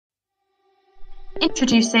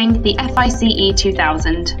Introducing the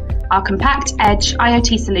FIC-E2000, our compact edge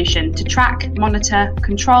IoT solution to track, monitor,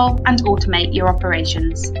 control and automate your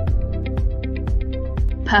operations.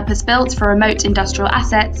 Purpose-built for remote industrial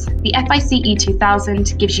assets, the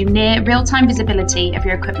FIC-E2000 gives you near real-time visibility of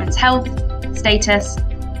your equipment's health, status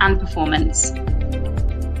and performance.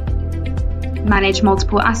 Manage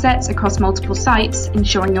multiple assets across multiple sites,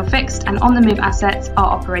 ensuring your fixed and on-the-move assets are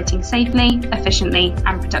operating safely, efficiently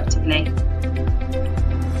and productively.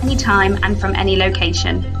 Anytime and from any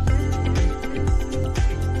location.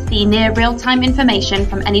 See near real-time information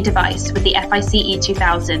from any device with the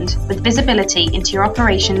FIC-E2000 with visibility into your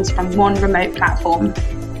operations from one remote platform.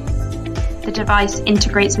 The device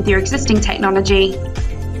integrates with your existing technology,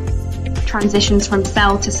 transitions from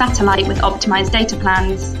cell to satellite with optimized data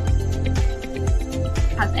plans,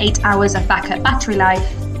 has 8 hours of backup battery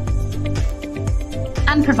life,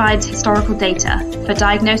 and provides historical data for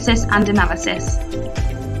diagnosis and analysis.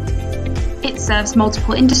 It serves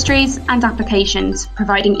multiple industries and applications,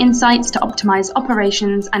 providing insights to optimize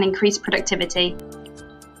operations and increase productivity.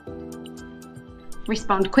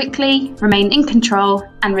 Respond quickly, remain in control,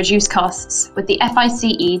 and reduce costs with the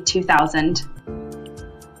FIC-E2000.